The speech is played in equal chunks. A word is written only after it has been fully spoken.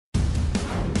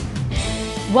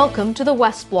Welcome to the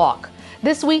West Block.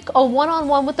 This week, a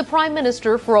one-on-one with the Prime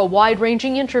Minister for a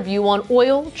wide-ranging interview on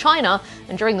oil, China,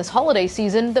 and during this holiday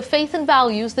season, the faith and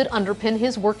values that underpin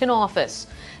his work in office.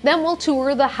 Then we'll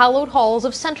tour the hallowed halls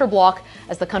of Centre Block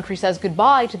as the country says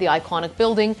goodbye to the iconic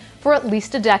building for at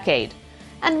least a decade.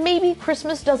 And maybe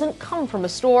Christmas doesn't come from a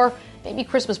store. Maybe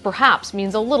Christmas perhaps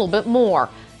means a little bit more.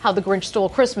 How the Grinch stole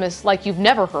Christmas like you've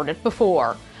never heard it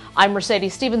before. I'm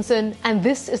Mercedes Stevenson, and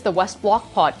this is the West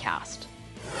Block Podcast.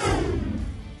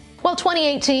 Well,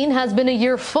 2018 has been a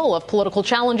year full of political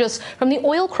challenges, from the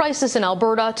oil crisis in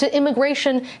Alberta to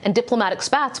immigration and diplomatic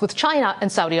spats with China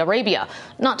and Saudi Arabia,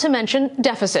 not to mention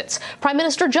deficits. Prime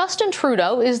Minister Justin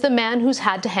Trudeau is the man who's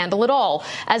had to handle it all.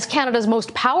 As Canada's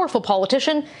most powerful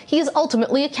politician, he is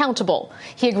ultimately accountable.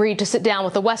 He agreed to sit down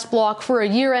with the West Block for a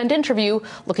year-end interview,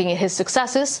 looking at his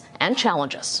successes and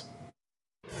challenges.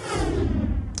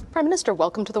 Prime Minister,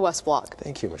 welcome to the West Block.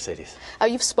 Thank you, Mercedes.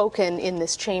 You've spoken in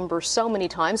this chamber so many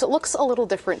times. It looks a little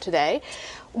different today.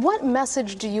 What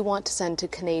message do you want to send to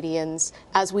Canadians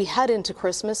as we head into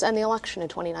Christmas and the election in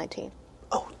 2019?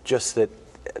 Oh, just that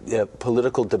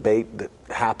political debate that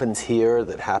happens here,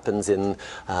 that happens in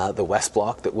the West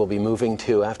Block that we'll be moving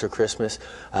to after Christmas,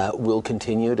 will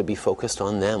continue to be focused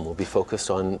on them. We'll be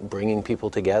focused on bringing people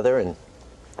together and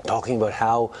talking about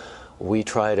how we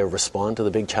try to respond to the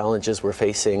big challenges we're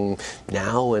facing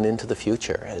now and into the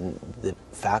future. And the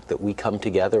fact that we come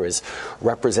together as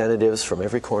representatives from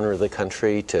every corner of the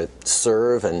country to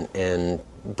serve and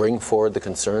bring forward the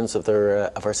concerns of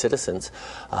our citizens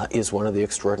is one of the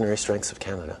extraordinary strengths of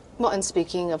Canada. Well, and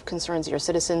speaking of concerns of your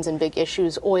citizens and big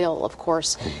issues, oil, of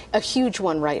course, a huge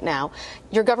one right now.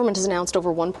 Your government has announced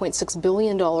over $1.6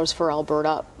 billion for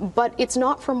Alberta, but it's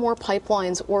not for more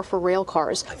pipelines or for rail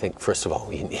cars. I think, first of all,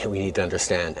 we need to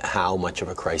understand how much of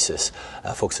a crisis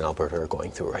folks in Alberta are going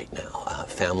through right now.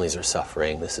 Families are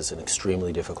suffering. This is an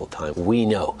extremely difficult time. We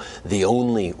know the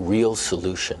only real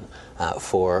solution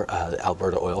for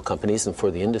Alberta oil companies and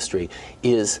for the industry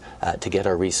is to get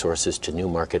our resources to new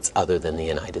markets other than the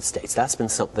United States. That's been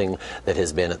something that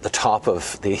has been at the top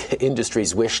of the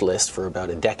industry's wish list for about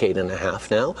a decade and a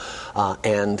half now,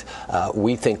 and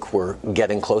we think we're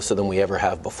getting closer than we ever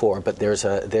have before, but there's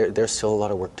still a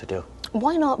lot of work to do.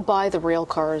 Why not buy the rail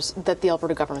cars that the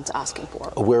Alberta government's asking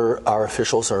for? Our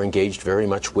officials are engaged very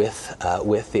much with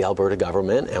the Alberta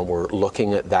government, and we're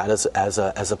looking at that as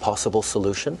a possible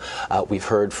solution. We've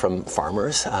heard from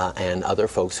farmers and other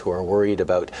folks who are worried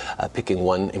about picking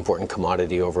one important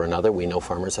commodity over another. We know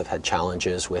farmers have had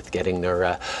challenges with getting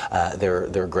their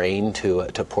grain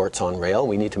to ports on rail.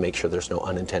 We need to make sure there's no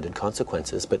unintended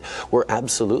consequences, but we're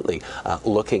absolutely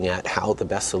looking at how the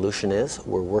best solution is.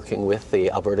 We're working with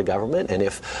the Alberta government, and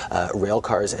if rail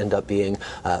cars end up being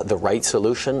the right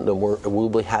solution, then we'll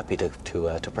be happy to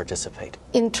participate.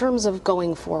 In terms of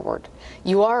going forward,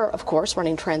 you are, of course,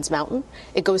 running Trans Mountain.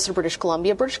 It goes to British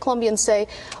Columbia. British Columbians say,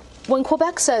 when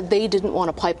Quebec said they didn't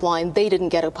want a pipeline, they didn't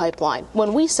get a pipeline.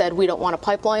 When we said we don't want a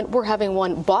pipeline, we're having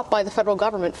one bought by the federal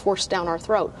government forced down our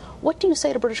throat. What do you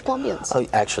say to British Columbians?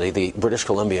 Actually, the British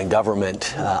Columbian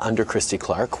government under Christy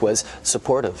Clark was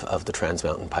supportive of the Trans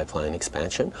Mountain pipeline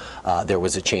expansion. There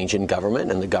was a change in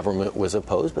government, and the government was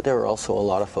opposed, but there are also a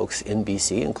lot of folks in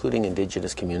BC, including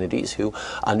Indigenous communities, who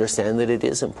understand that it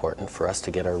is important for us to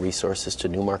get our resources to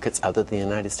new markets other than the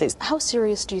United States. How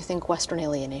serious do you think Western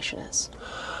alienation is?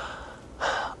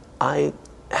 I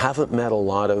haven't met a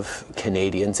lot of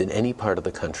Canadians in any part of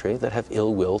the country that have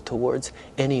ill will towards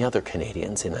any other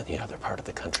Canadians in any other part of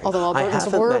the country. Although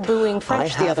Albertans were booing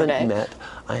French the other day.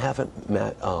 I haven't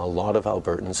met a lot of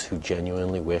Albertans who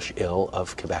genuinely wish ill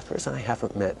of Quebecers, and I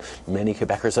haven't met many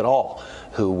Quebecers at all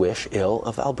who wish ill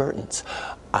of Albertans.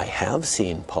 I have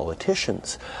seen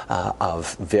politicians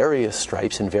of various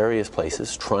stripes in various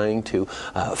places trying to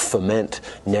foment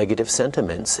negative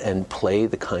sentiments and play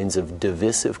the kinds of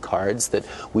divisive cards that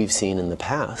we've seen in the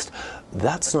past.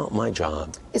 That's not my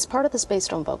job. Is part of this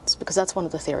based on votes? Because that's one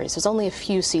of the theories. There's only a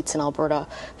few seats in Alberta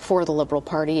for the Liberal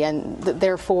Party, and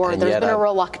therefore there's been a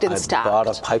reluctance to act. I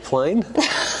bought a pipeline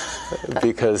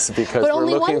because we're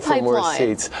looking for more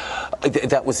seats.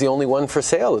 That was the only one for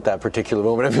sale at that particular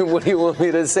moment. I mean, what do you want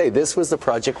me to say? This was the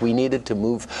project we needed to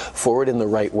move forward in the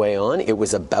right way on. It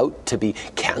was about to be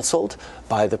cancelled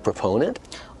by the proponent.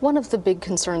 One of the big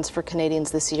concerns for Canadians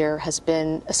this year has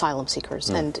been asylum seekers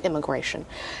and immigration.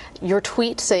 Your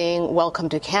tweet saying, "Welcome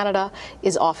to Canada,"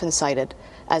 is often cited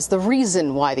as the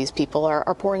reason why these people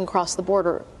are pouring across the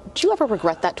border. Do you ever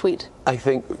regret that tweet? I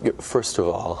think, first of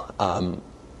all,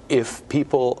 if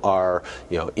people are,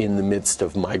 in the midst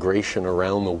of migration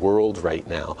around the world right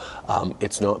now,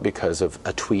 it's not because of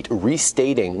a tweet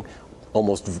restating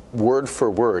almost word for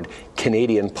word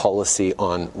Canadian policy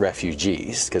on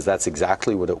refugees, because that's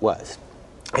exactly what it was.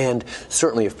 And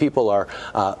certainly if people are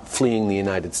fleeing the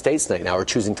United States right now or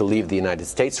choosing to leave the United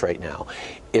States right now,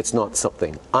 it's not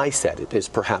something I said. It is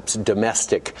perhaps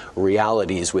domestic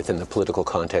realities within the political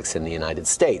context in the United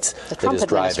States that is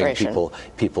driving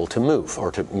people to move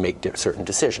or to make certain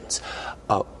decisions.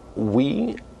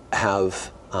 We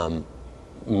have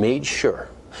made sure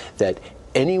that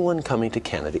anyone coming to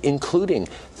Canada, including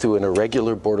through an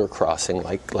irregular border crossing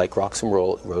like Roxham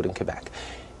Road in Quebec,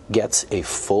 gets a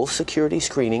full security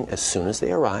screening as soon as they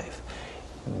arrive,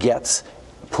 gets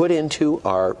put into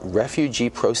our refugee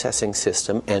processing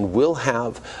system, and will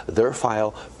have their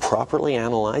file properly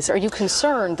analyzed. Are you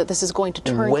concerned that this is going to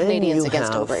turn Canadians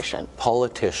against immigration?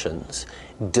 Politicians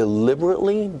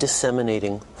deliberately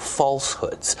disseminating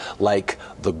falsehoods like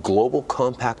the global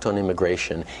compact on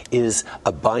immigration is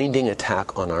a binding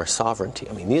attack on our sovereignty.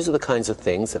 I mean, these are the kinds of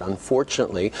things that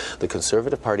unfortunately the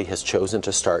Conservative Party has chosen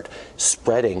to start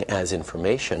spreading as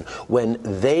information when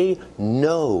they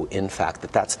know, in fact,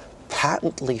 that that's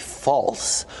patently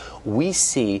false. We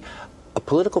see a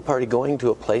political party going to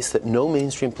a place that no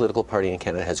mainstream political party in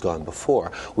Canada has gone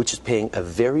before, which is playing a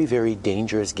very, very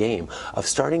dangerous game of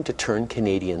starting to turn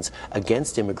Canadians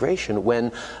against immigration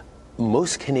when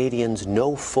most Canadians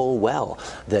know full well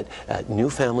that new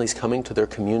families coming to their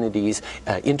communities,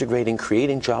 integrating,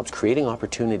 creating jobs, creating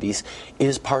opportunities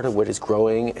is part of what is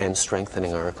growing and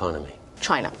strengthening our economy.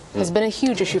 China has been a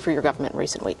huge issue for your government in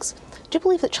recent weeks. Do you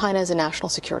believe that China is a national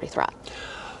security threat?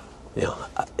 You know,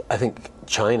 I think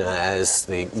China, as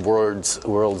the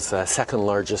world's second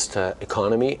largest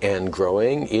economy and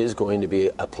growing, is going to be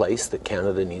a place that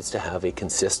Canada needs to have a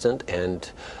consistent and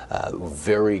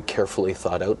very carefully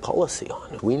thought out policy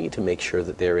on. We need to make sure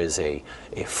that there is a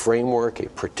framework, a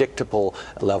predictable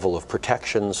level of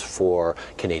protections for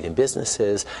Canadian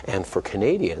businesses and for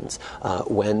Canadians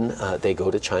when they go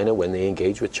to China, when they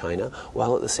engage with China,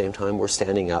 while at the same time we're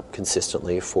standing up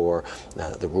consistently for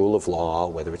the rule of law,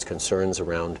 whether it's concerns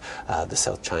around the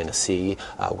South China Sea,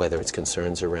 whether it's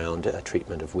concerns around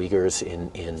treatment of Uyghurs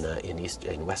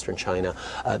in Western China.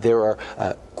 There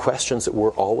are questions that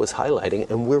we're always highlighting,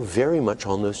 and we're very much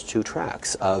on those two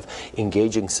tracks of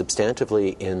engaging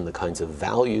substantively in the kinds of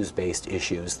values-based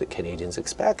issues that Canadians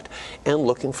expect and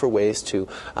looking for ways to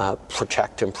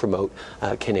protect and promote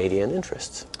Canadian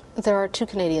interests. There are 2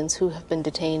 Canadians who have been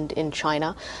detained in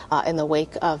China in the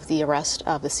wake of the arrest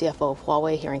of the CFO of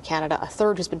Huawei here in Canada. A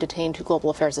third who's been detained, who Global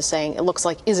Affairs is saying it looks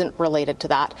like isn't related to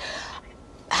that.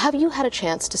 Have you had a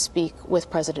chance to speak with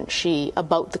President Xi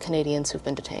about the Canadians who've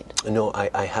been detained? No,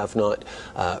 I have not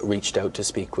reached out to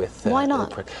speak with... Why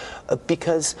not?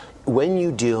 Because when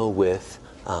you deal with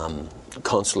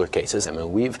consular cases, I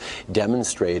mean, we've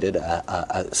demonstrated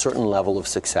a certain level of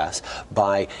success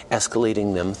by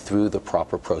escalating them through the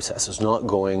proper processes, not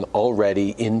going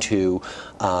already into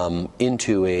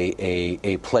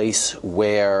a place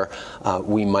where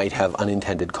we might have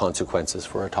unintended consequences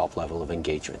for a top level of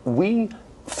engagement. We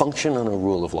function on a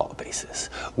rule of law basis.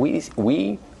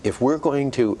 If we're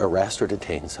going to arrest or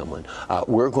detain someone,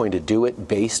 we're going to do it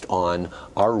based on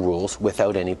our rules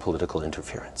without any political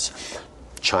interference.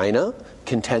 China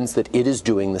contends that it is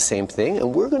doing the same thing,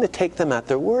 and we're going to take them at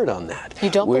their word on that. You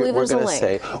don't believe there's a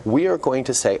link? We are going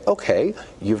to say, okay,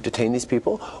 you've detained these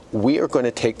people. We are going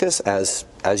to take this as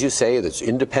you say, that's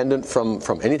independent from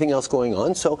anything else going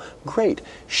on. So great,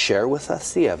 share with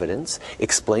us the evidence,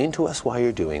 explain to us why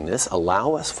you're doing this,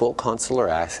 allow us full consular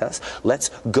access. Let's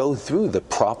go through the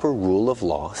proper rule of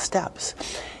law steps.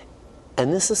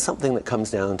 And this is something that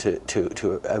comes down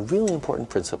to a really important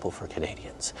principle for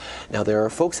Canadians. Now, there are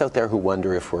folks out there who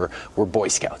wonder if we're Boy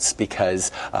Scouts because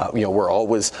we're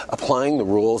always applying the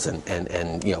rules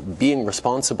and being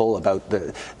responsible about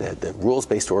the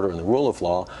rules-based order and the rule of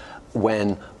law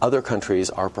when other countries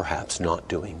are perhaps not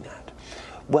doing that.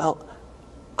 Well,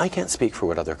 I can't speak for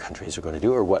what other countries are going to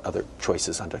do or what other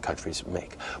choices other countries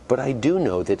make, but I do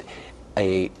know that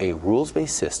a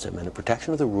rules-based system and a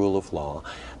protection of the rule of law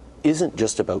isn't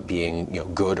just about being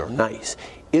good or nice.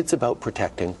 It's about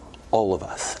protecting all of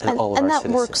us and all of our citizens.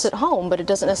 And that works at home, but it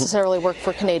doesn't necessarily work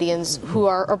for Canadians who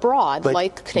are abroad,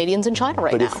 like Canadians in China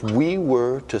right now. But if we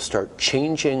were to start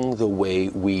changing the way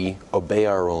we obey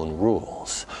our own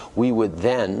rules, we would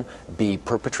then be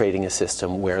perpetrating a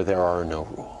system where there are no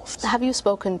rules. Have you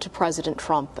spoken to President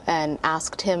Trump and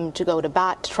asked him to go to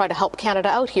bat to try to help Canada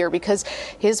out here? Because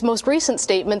his most recent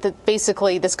statement that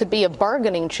basically this could be a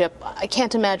bargaining chip, I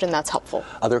can't imagine that's helpful.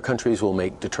 Other countries will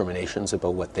make determinations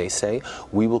about what they say.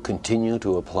 We will continue continue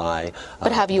to apply.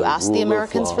 But have you asked the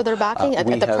Americans for their backing at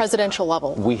the presidential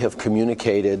level? We have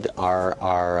communicated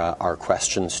our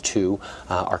questions to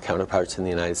our counterparts in the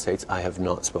United States. I have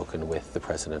not spoken with the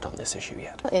president on this issue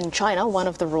yet. In China, one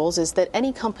of the rules is that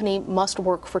any company must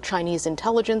work for Chinese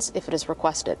intelligence if it is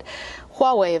requested.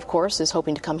 Huawei, of course, is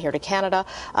hoping to come here to Canada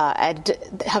and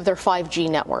have their 5G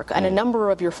network. And a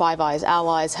number of your Five Eyes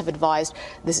allies have advised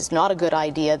this is not a good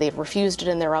idea. They've refused it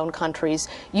in their own countries.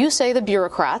 You say the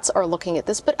bureaucrats are looking at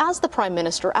this, but as the Prime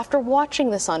Minister, after watching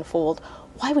this unfold,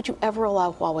 why would you ever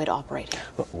allow Huawei to operate?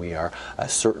 We are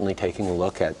certainly taking a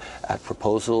look at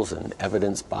proposals and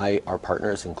evidence by our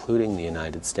partners, including the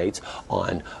United States,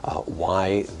 on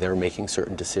why they're making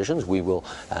certain decisions. We will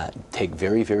take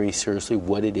very, very seriously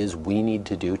what it is we need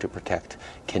to do to protect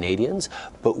Canadians,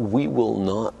 but we will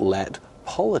not let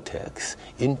politics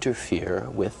interfere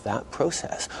with that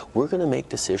process. We're going to make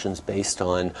decisions based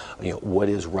on what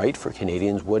is right for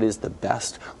Canadians, what is the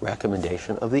best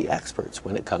recommendation of the experts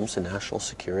when it comes to national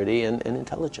security and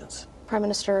intelligence. Prime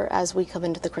Minister, as we come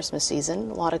into the Christmas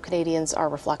season, a lot of Canadians are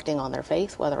reflecting on their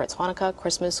faith, whether it's Hanukkah,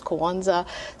 Christmas, Kwanzaa,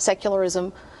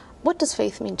 secularism. What does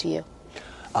faith mean to you?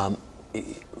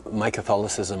 My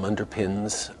Catholicism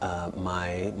underpins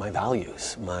my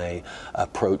values, my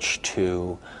approach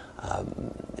to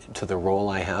the role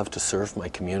I have to serve my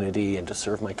community and to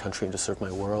serve my country and to serve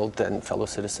my world and fellow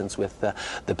citizens with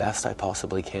the best I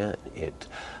possibly can. It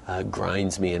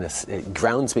grounds me in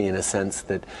a sense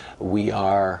that we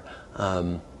are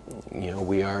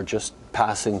we are just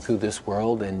passing through this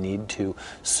world and need to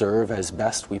serve as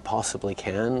best we possibly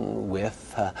can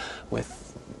with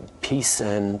peace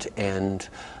and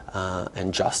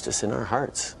justice in our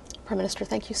hearts. Prime Minister,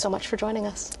 thank you so much for joining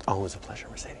us. Always a pleasure,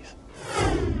 Mercedes.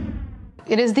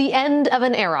 It is the end of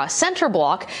an era. Centre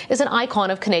Block is an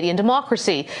icon of Canadian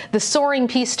democracy. The soaring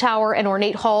Peace Tower and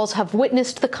ornate halls have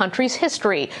witnessed the country's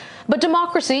history. But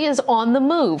democracy is on the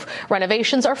move.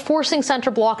 Renovations are forcing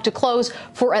Centre Block to close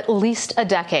for at least a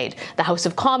decade. The House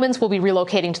of Commons will be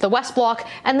relocating to the West Block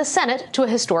and the Senate to a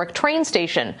historic train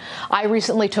station. I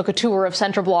recently took a tour of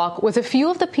Centre Block with a few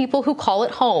of the people who call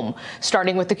it home,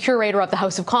 starting with the Curator of the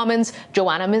House of Commons,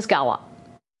 Johanna Mizgala.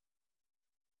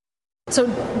 So,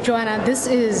 Johanna, this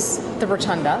is the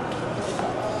Rotunda.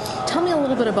 Tell me a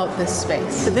little bit about this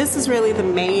space. So this is really the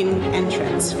main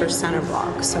entrance for Centre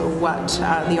Block. So what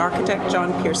the architect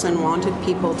John Pearson wanted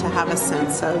people to have a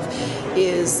sense of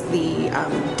is the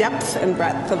depth and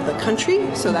breadth of the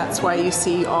country. So that's why you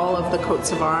see all of the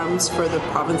coats of arms for the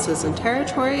provinces and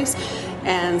territories,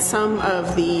 and some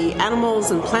of the animals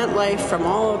and plant life from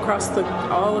all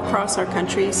across our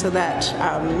country, so that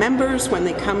members, when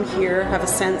they come here, have a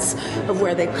sense of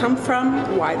where they come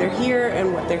from, why they're here,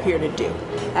 and what they're here to do.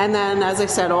 And then, as I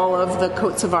said, all of the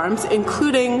coats of arms,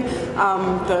 including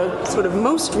the sort of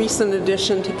most recent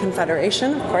addition to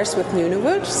Confederation, of course, with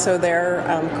Nunavut. So their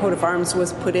coat of arms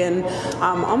was put in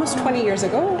almost 20 years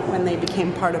ago when they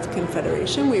became part of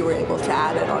Confederation. We were able to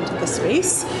add it onto the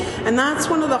space. And that's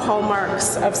one of the hallmarks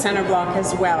of Centre Block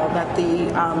as well, that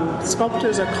the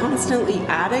sculptors are constantly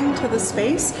adding to the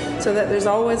space so that there's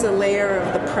always a layer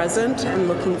of the present and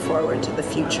looking forward to the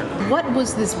future. What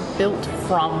was this built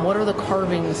from? What are the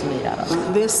carvings made out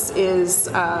of? This is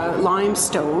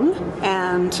limestone,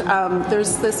 and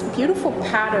there's this beautiful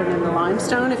pattern in the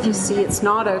limestone. If you see, it's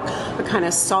not a kind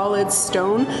of solid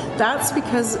stone. That's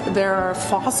because there are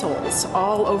fossils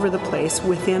all over the place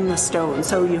within the stone.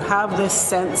 So you have this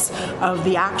sense of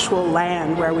the actual land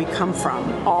where we come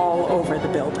from all over the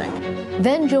building.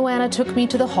 Then Johanna took me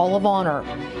to the Hall of Honor.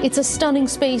 It's a stunning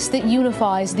space that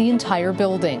unifies the entire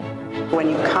building. When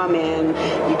you come in,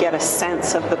 you get a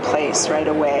sense of the place right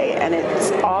away, and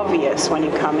it's obvious when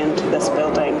you come into this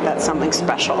building that something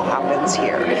special happens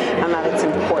here and that it's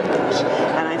important.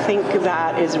 And I think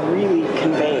that is really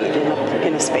conveyed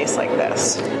in a space like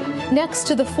this. Next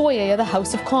to the foyer of the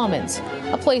House of Commons,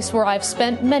 a place where I've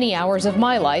spent many hours of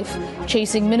my life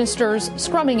chasing ministers,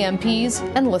 scrumming MPs,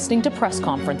 and listening to press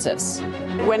conferences.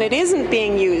 When it isn't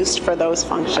being used for those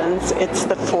functions, it's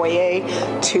the foyer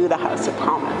to the House of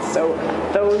Commons. So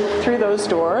through those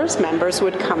doors, members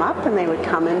would come up and they would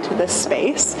come into this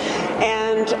space.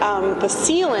 And the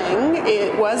ceiling,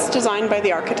 it was designed by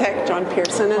the architect, John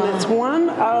Pearson, and it's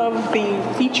one of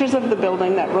the features of the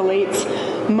building that relates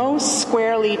most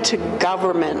squarely to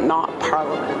government, not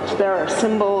parliament. There are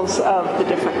symbols of the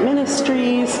different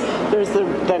ministries. There's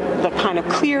the kind of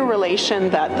clear relation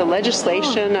that the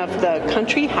legislation of the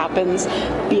country happens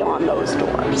beyond those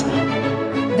doors.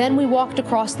 Then we walked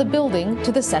across the building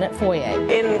to the Senate foyer.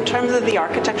 In terms of the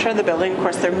architecture of the building, of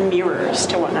course, they're mirrors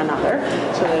to one another.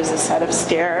 So there's a set of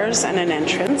stairs and an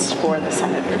entrance for the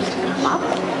senators to come up.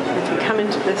 If you come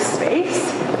into this space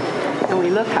and we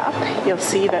look up, you'll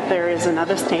see that there is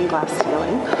another stained glass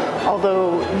ceiling.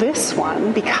 Although this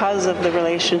one, because of the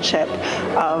relationship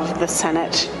of the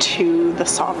Senate to the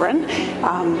sovereign,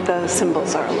 the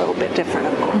symbols are a little bit different,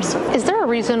 of course. Is there a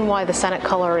reason why the Senate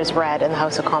color is red and the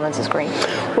House of Commons is green?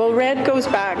 Well, red goes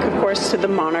back, of course, to the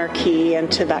monarchy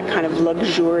and to that kind of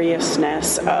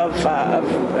luxuriousness of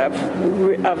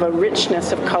a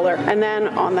richness of color. And then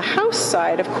on the House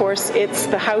side, of course, it's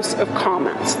the House of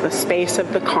Commons, the space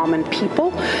of the common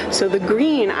people. So the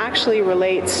green actually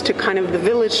relates to kind of the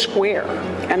village square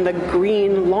and the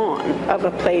green lawn of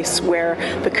a place where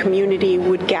the community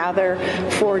would gather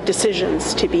for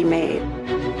decisions to be made.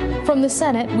 From the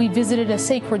Senate, we visited a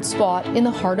sacred spot in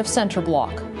the heart of Centre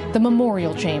Block, the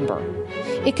Memorial Chamber.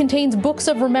 It contains books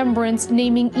of remembrance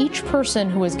naming each person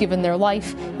who has given their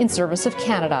life in service of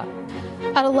Canada.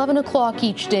 At 11 o'clock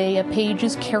each day, a page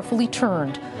is carefully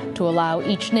turned to allow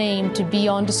each name to be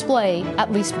on display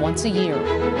at least once a year.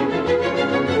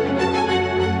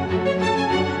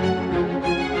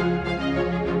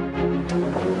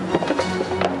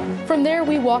 From there,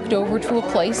 we walked over to a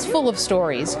place full of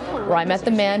stories, where I met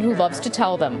the man who loves to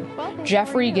tell them,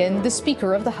 Geoff Regan, the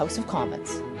Speaker of the House of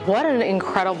Commons. What an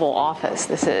incredible office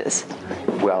this is.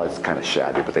 Well, it's kind of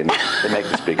shabby, but they make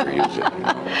the Speaker use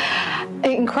it.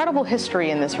 Incredible history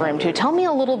in this room, too. Tell me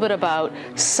a little bit about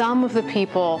some of the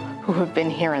people who have been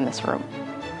here in this room.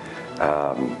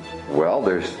 Well,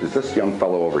 there's this young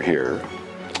fellow over here.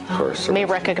 Of course, you may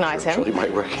recognize him. You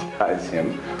might recognize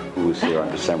him, who was here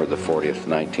on December the 40th,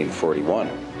 1941.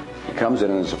 He comes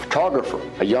in as a photographer,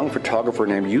 a young photographer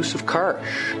named Yusuf Karsh.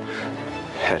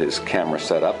 Had his camera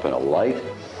set up and a light,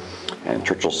 and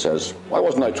Churchill says, "Why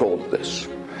wasn't I told this?"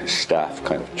 His staff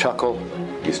kind of chuckle.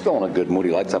 He's still in a good mood.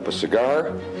 He lights up a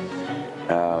cigar,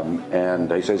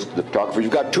 and he says to the photographer,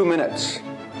 "You've got 2 minutes."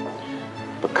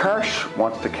 But Karsh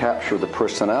wants to capture the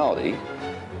personality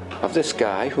of this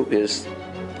guy who is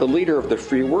the leader of the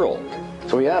free world.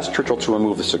 So he asks Churchill to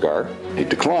remove the cigar. He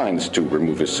declines to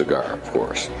remove his cigar, of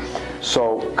course.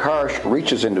 So Karsh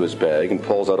reaches into his bag and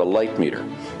pulls out a light meter,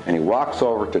 and he walks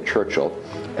over to Churchill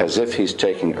as if he's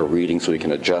taking a reading so he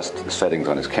can adjust the settings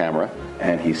on his camera,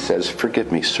 and he says,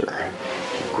 "Forgive me, sir."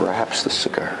 He grabs the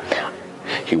cigar.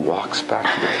 He walks back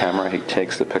to the camera, he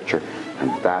takes the picture,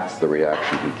 and that's the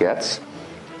reaction he gets.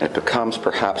 It becomes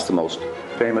perhaps the most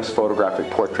famous photographic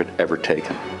portrait ever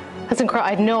taken. That's incredible. I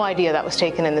had no idea that was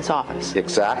taken in this office.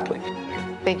 Exactly.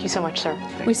 Thank you so much, sir.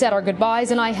 We said our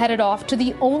goodbyes and I headed off to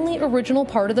the only original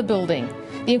part of the building,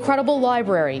 the incredible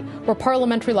library, where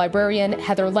Parliamentary Librarian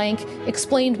Heather Lank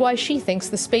explained why she thinks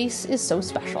the space is so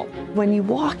special. When you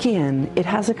walk in, it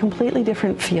has a completely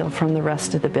different feel from the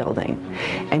rest of the building.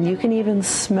 And you can even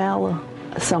smell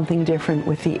something different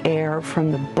with the air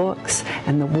from the books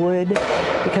and the wood,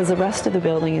 because the rest of the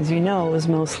building, as you know, is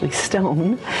mostly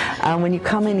stone. When you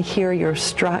come in here, you're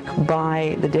struck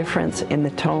by the difference in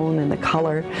the tone and the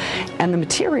color and the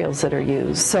materials that are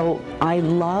used. So I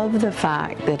love the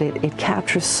fact that it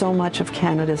captures so much of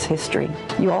Canada's history.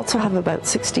 You also have about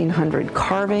 1,600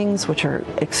 carvings, which are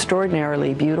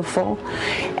extraordinarily beautiful.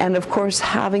 And of course,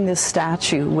 having this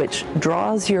statue, which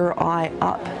draws your eye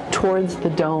up towards the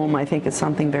dome, I think is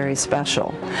something very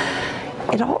special.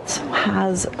 It also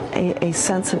has a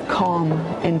sense of calm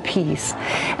and peace.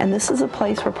 And this is a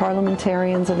place where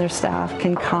parliamentarians and their staff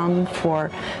can come for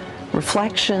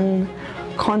reflection,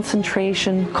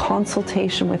 concentration,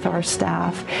 consultation with our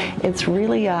staff. It's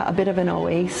really a bit of an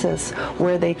oasis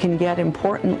where they can get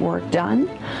important work done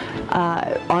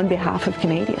on behalf of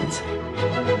Canadians.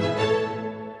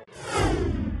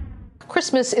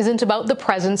 Christmas isn't about the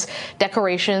presents,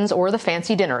 decorations, or the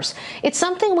fancy dinners. It's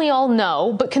something we all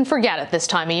know, but can forget at this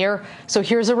time of year. So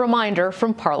here's a reminder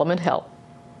from Parliament Hill.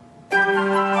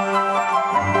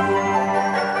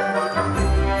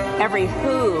 Every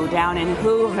Who down in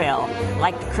Whoville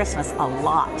liked Christmas a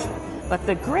lot. But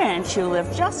the Grinch, who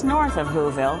lived just north of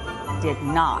Whoville, did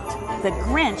not. The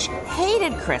Grinch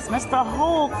hated Christmas the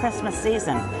whole Christmas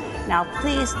season. Now,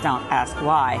 please don't ask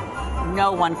why.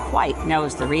 No one quite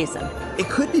knows the reason. It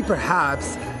could be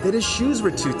perhaps that his shoes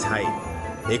were too tight.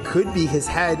 It could be his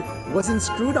head wasn't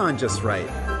screwed on just right.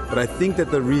 But I think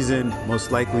that the reason,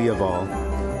 most likely of all,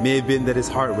 may have been that his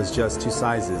heart was just 2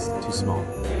 sizes too small.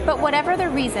 But whatever the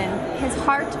reason, his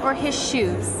heart or his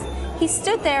shoes, he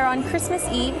stood there on Christmas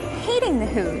Eve hating the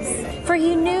Whos. For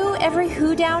he knew every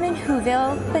Who down in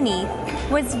Whoville beneath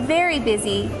was very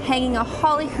busy hanging a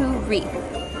holly Who wreath.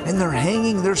 and they're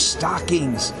hanging their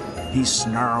stockings. He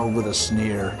snarled with a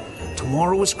sneer.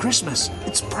 Tomorrow is Christmas.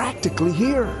 It's practically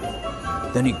here.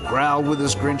 Then he growled with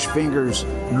his Grinch fingers,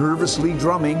 nervously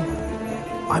drumming.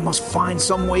 I must find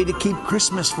some way to keep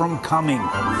Christmas from coming.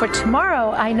 For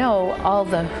tomorrow, I know all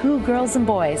the Who girls and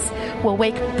boys will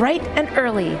wake bright and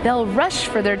early. They'll rush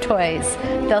for their toys.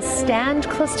 They'll stand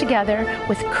close together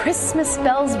with Christmas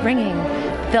bells ringing.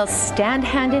 They'll stand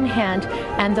hand in hand,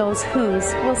 and those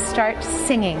Who's will start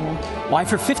singing. Why,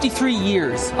 for 53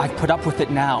 years, I've put up with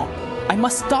it now. I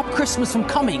must stop Christmas from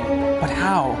coming. But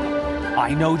how?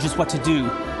 I know just what to do.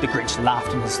 The Grinch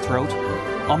laughed in his throat.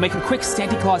 I'll make a quick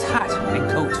Santa Claus hat and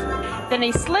coat. Then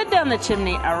he slid down the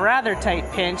chimney a rather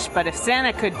tight pinch, but if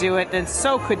Santa could do it, then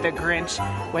so could the Grinch.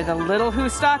 Where the little Who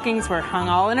stockings were hung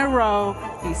all in a row,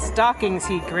 these stockings,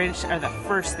 he Grinch, are the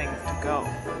first things to go.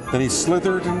 Then he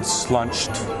slithered and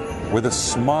slunched, with a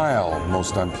smile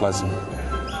most unpleasant,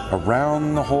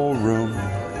 around the whole room,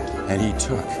 and he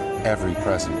took every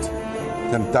present.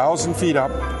 Then 1,000 feet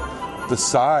up, the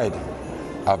side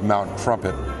of Mount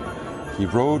Crumpet, he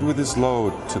rode with his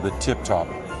load to the tip-top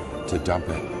to dump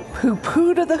it.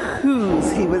 Pooh-pooh to the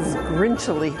Who's, he was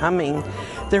grinchily humming.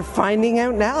 They're finding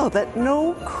out now that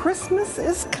no Christmas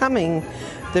is coming.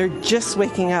 They're just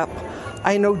waking up.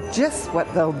 I know just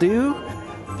what they'll do.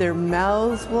 Their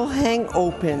mouths will hang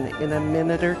open in a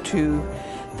minute or two.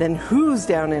 Then Who's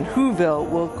down in Whoville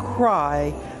will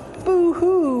cry,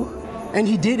 boo-hoo. And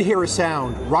he did hear a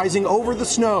sound rising over the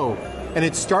snow. And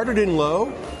it started in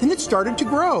low, then it started to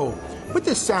grow. But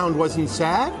this sound wasn't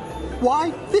sad.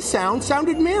 Why, this sound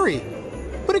sounded merry.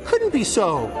 But it couldn't be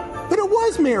so. But it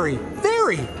was merry,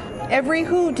 very. Every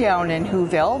Who down in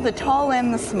Whoville, the tall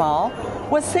and the small,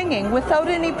 was singing without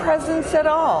any presents at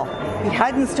all. He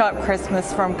hadn't stopped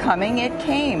Christmas from coming, it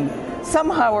came.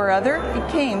 Somehow or other, it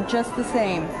came just the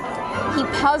same. He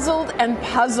puzzled and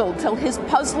puzzled till his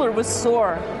puzzler was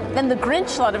sore. Then the Grinch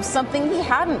thought of something he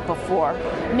hadn't before.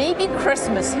 Maybe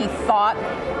Christmas, he thought,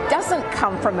 doesn't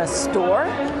come from a store.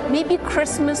 Maybe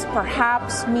Christmas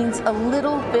perhaps means a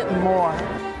little bit more.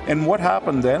 And what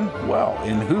happened then? Well,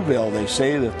 in Whoville, they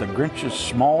say that the Grinch's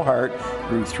small heart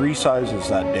grew 3 sizes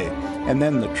that day. And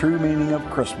then the true meaning of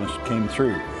Christmas came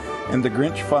through. And the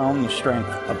Grinch found the strength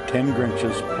of 10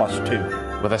 Grinches plus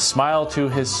 2. With a smile to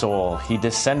his soul, he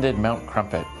descended Mount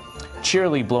Crumpet,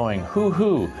 cheerily blowing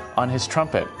hoo-hoo on his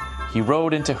trumpet. He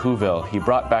rode into Whoville, he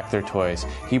brought back their toys,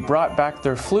 he brought back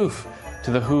their floof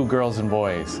to the Who girls and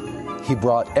boys. He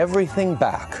brought everything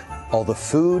back, all the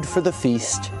food for the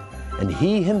feast, and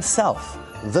he himself,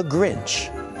 the Grinch,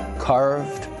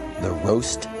 carved the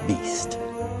roast beast.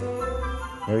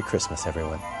 Merry Christmas,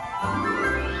 everyone.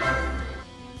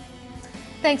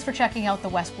 Thanks for checking out the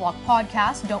West Block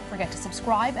podcast. Don't forget to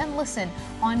subscribe and listen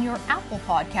on your Apple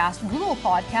Podcast, Google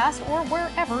Podcast, or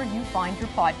wherever you find your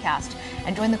podcast.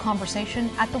 And join the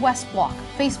conversation at the West Block,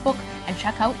 Facebook, and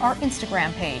check out our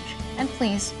Instagram page. And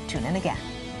please tune in again.